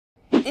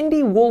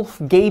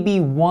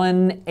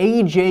EndieWolfGaby1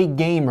 AJ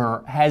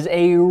Gamer has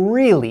a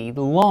really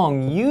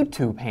long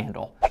YouTube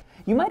handle.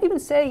 You might even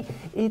say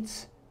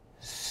it's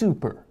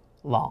super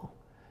long.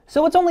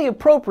 So it's only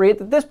appropriate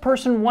that this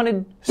person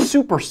wanted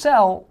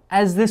supercell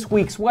as this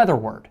week's weather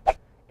word.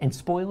 And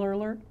spoiler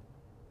alert,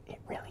 it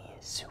really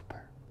is super.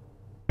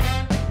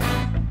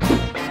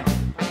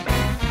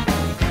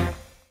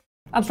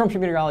 I'm Storm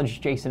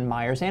Meteorologist Jason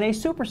Meyers, and a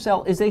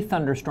supercell is a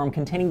thunderstorm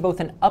containing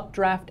both an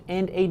updraft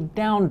and a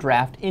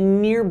downdraft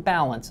in near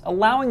balance,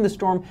 allowing the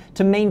storm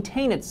to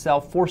maintain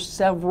itself for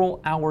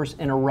several hours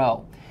in a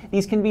row.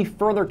 These can be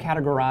further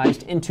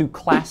categorized into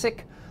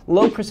classic,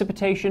 low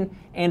precipitation,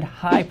 and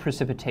high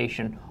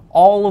precipitation,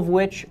 all of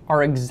which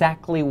are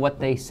exactly what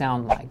they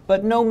sound like.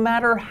 But no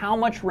matter how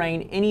much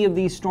rain any of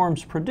these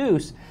storms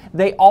produce,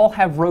 they all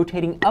have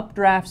rotating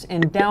updrafts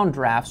and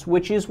downdrafts,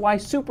 which is why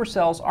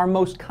supercells are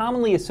most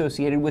commonly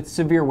associated with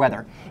severe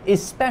weather,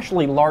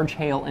 especially large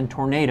hail and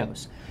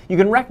tornadoes. You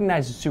can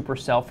recognize a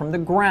supercell from the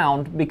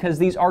ground because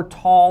these are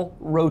tall,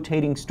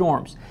 rotating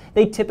storms.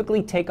 They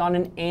typically take on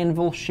an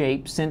anvil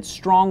shape since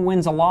strong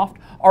winds aloft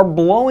are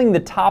blowing the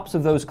tops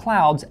of those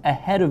clouds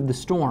ahead of the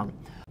storm.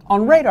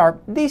 On radar,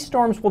 these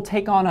storms will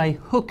take on a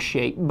hook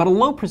shape, but a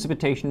low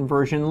precipitation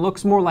version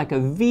looks more like a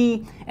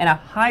V, and a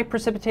high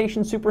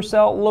precipitation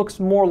supercell looks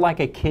more like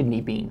a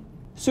kidney bean.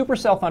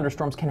 Supercell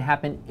thunderstorms can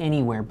happen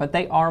anywhere, but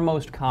they are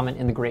most common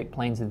in the Great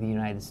Plains of the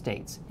United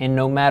States. And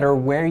no matter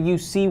where you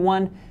see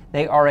one,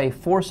 they are a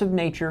force of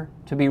nature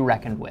to be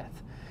reckoned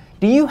with.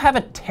 Do you have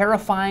a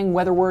terrifying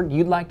weather word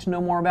you'd like to know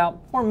more about?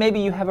 Or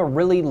maybe you have a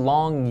really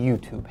long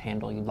YouTube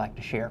handle you'd like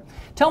to share?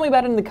 Tell me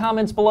about it in the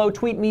comments below,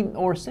 tweet me,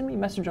 or send me a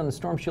message on the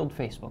Storm Shield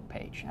Facebook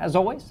page. As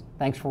always,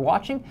 thanks for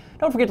watching.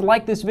 Don't forget to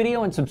like this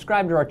video and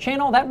subscribe to our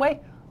channel. That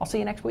way, I'll see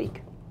you next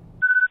week.